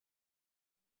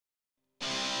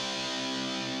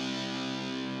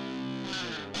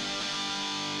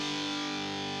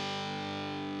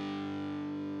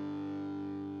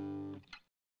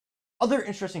Other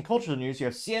interesting cultural news, you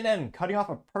have CNN cutting off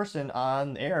a person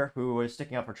on air who was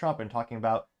sticking up for Trump and talking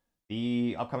about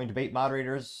the upcoming debate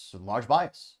moderator's large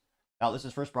bias. Now, this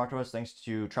is first brought to us thanks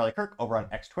to Charlie Kirk over on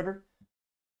X Twitter,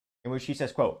 in which he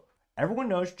says, quote, "Everyone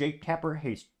knows Jake Tapper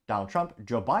hates Donald Trump.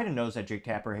 Joe Biden knows that Jake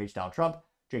Tapper hates Donald Trump.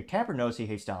 Jake Tapper knows he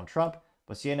hates Donald Trump,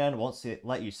 but CNN won't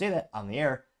let you say that on the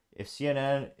air. If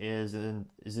CNN is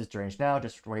this deranged now,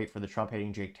 just wait for the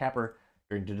Trump-hating Jake Tapper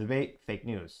during the debate. Fake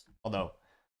news." Although,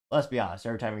 let's be honest,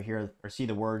 every time we hear or see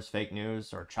the words fake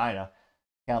news or China,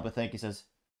 can't help but think he says,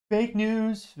 "Fake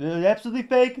news, absolutely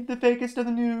fake, the fakest of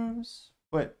the news."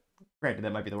 But granted,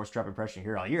 that might be the worst Trump impression you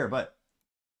hear all year, but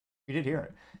you did hear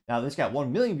it. Now, this got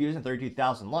 1 million views and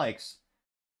 32,000 likes.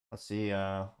 Let's see,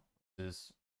 this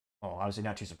is, obviously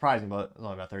not too surprising, but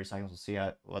only about 30 seconds. We'll see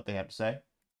what they have to say.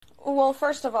 Well,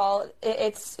 first of all,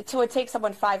 it takes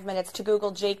someone 5 minutes to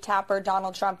Google Jake Tapper,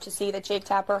 Donald Trump, to see that Jake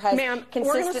Tapper has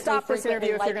consistently,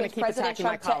 frequently likened President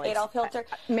Trump to Adolf Hitler.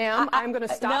 Ma'am, I'm going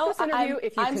to stop this interview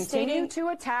if you continue to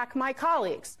attack my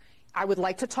colleagues. I would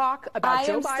like to talk about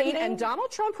Joe Biden and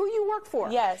Donald Trump, who you work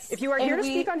for. Yes. If you are here to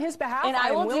speak on his behalf, I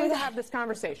am willing to have this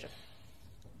conversation.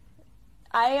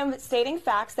 I am stating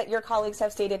facts that your colleagues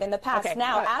have stated in the past. Okay.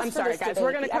 Now, I'm sorry, guys.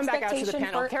 We're going to come back out to the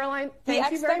panel. Caroline,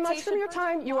 thank you very much for your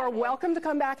time. You are welcome to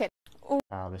come back. The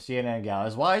CNN gal,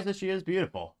 as wise as she is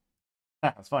beautiful.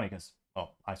 That's funny because,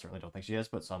 well, I certainly don't think she is,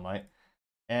 but some might.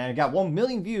 And it got 1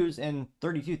 million views and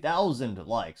 32,000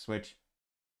 likes, which,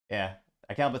 yeah,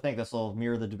 I can't but think this will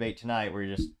mirror the debate tonight where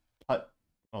you just cut,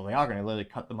 well, they are going to literally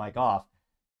cut the mic off.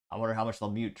 I wonder how much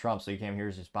they'll mute Trump so you can't hear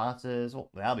his responses. Well,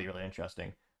 that'll be really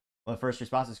interesting. One of the first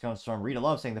responses comes from Rita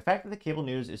Love saying, "The fact that the cable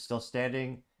news is still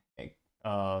standing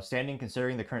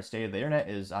considering the current state of the internet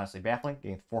is honestly baffling,"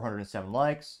 getting 407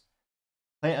 likes.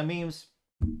 Planet of Memes,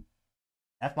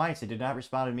 F minus, they did not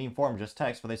respond in meme form, just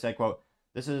text, but they said, quote,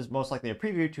 "This is most likely a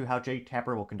preview to how Jake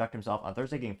Tapper will conduct himself on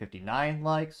Thursday," getting 59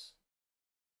 likes.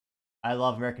 I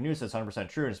Love American News says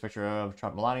 100% true, and this picture of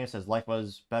Trump and Melania says life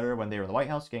was better when they were in the White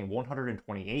House, getting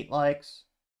 128 likes.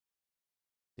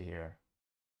 Let's see here.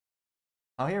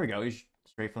 Oh, here we go. He's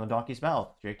straight from the donkey's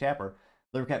mouth. Jake Tapper.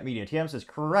 Livercat Media TM says,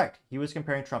 correct. He was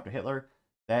comparing Trump to Hitler.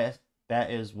 That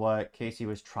is what Casey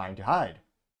was trying to hide.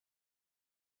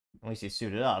 At least he's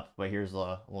suited up, but here's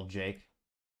a little Jake.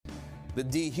 The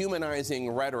dehumanizing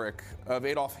rhetoric of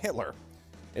Adolf Hitler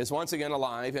is once again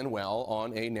alive and well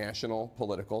on a national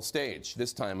political stage.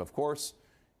 This time, of course,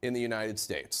 in the United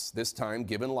States. This time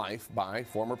given life by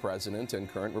former president and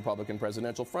current Republican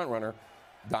presidential frontrunner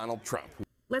Donald Trump.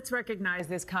 Let's recognize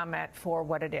this comment for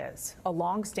what it is, a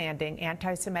long-standing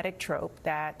anti-Semitic trope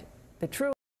that the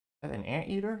true Is that an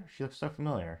anteater? She looks so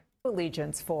familiar.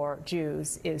 allegiance for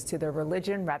Jews is to their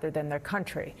religion rather than their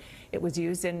country. It was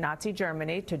used in Nazi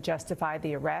Germany to justify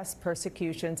the arrests,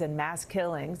 persecutions, and mass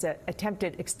killings,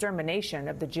 attempted extermination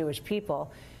of the Jewish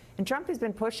people. And Trump has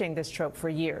been pushing this trope for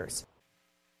years.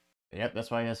 Yep,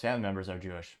 that's why his family members are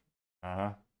Jewish.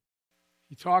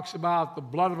 He talks about the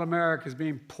blood of America as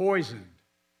being poisoned,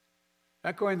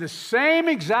 echoing the same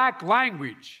exact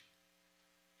language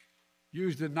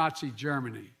used in Nazi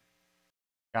Germany.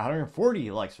 Got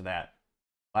 140 likes for that.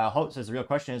 Lyle Holt says the real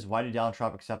question is, why did Donald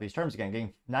Trump accept these terms again?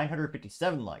 Getting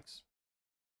 957 likes.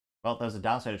 Well, that was the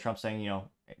downside of Trump saying,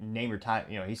 name your time.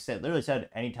 He literally said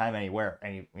anytime, anywhere.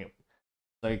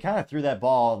 So he kind of threw that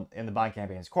ball in the Biden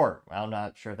campaign's court. I'm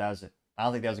not sure if that was I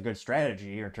don't think that was a good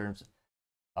strategy in terms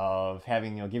of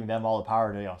having, giving them all the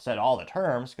power to, set all the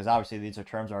terms, because obviously these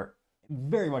terms are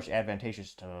very much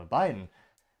advantageous to Biden.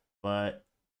 But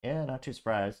yeah, not too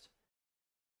surprised.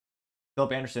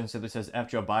 Philip Anderson simply says, F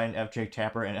Joe Biden, F Jake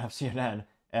Tapper, and F CNN.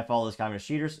 F all those communist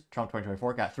cheaters. Trump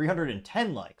 2024 got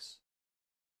 310 likes.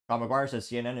 Tom McGuire says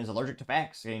CNN is allergic to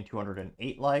facts, getting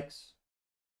 208 likes.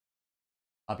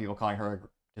 A lot of people calling her a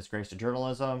disgrace to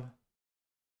journalism.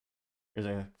 Here's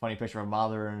a funny picture of a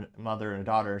mother and a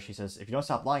daughter. She says, if you don't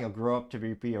stop lying, you'll grow up to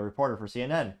be a reporter for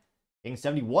CNN. Getting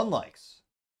 71 likes.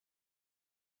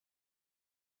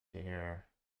 Here.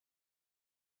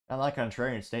 I like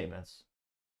contrarian statements.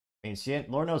 I mean,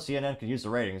 Lord knows CNN could use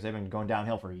the ratings. They've been going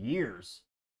downhill for years.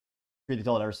 Truth be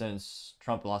told, ever since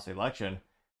Trump lost the election,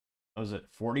 was it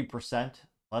 40%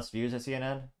 less views at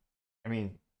CNN? I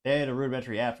mean, they had a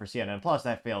rudimentary app for CNN Plus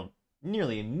that failed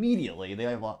nearly immediately.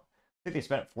 I think they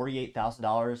spent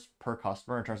 $48,000 per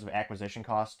customer in terms of acquisition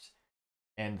costs,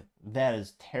 and that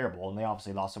is terrible. And they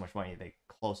obviously lost so much money they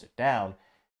closed it down.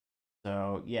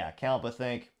 So yeah, can't help but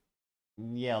think,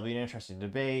 yeah, it'll be an interesting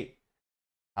debate.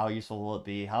 How useful will it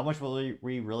be? How much will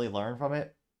we really learn from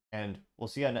it? And will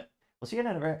CNN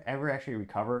ever actually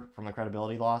recover from the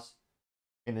credibility loss?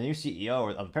 And the new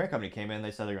CEO of the parent company came in. They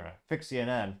said they're going to fix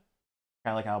CNN.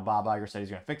 Kind of like how Bob Iger said he's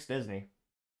going to fix Disney.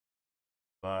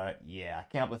 But yeah,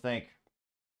 I can't but think,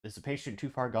 is the patient too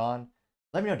far gone?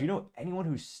 Let me know. Do you know anyone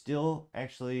who still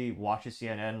actually watches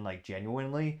CNN, like,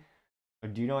 genuinely? Or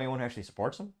do you know anyone who actually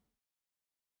supports them?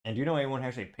 And do you know anyone who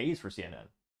actually pays for CNN?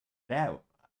 I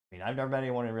mean, I've never met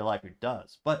anyone in real life who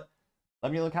does. But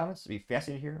let me know in the comments. It'd be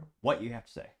fascinating to hear what you have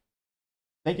to say.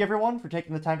 Thank you, everyone, for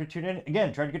taking the time to tune in.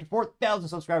 Again, trying to get to 4,000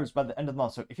 subscribers by the end of the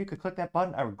month. So if you could click that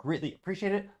button, I would greatly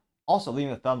appreciate it. Also,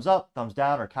 leaving a thumbs up, thumbs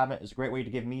down, or comment is a great way to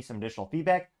give me some additional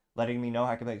feedback, letting me know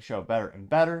how I can make the show better and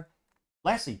better.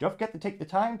 Lastly, don't forget to take the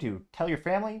time to tell your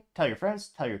family, tell your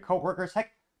friends, tell your coworkers,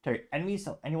 heck, tell your enemies,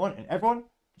 tell anyone and everyone.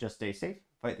 Just stay safe,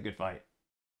 fight the good fight.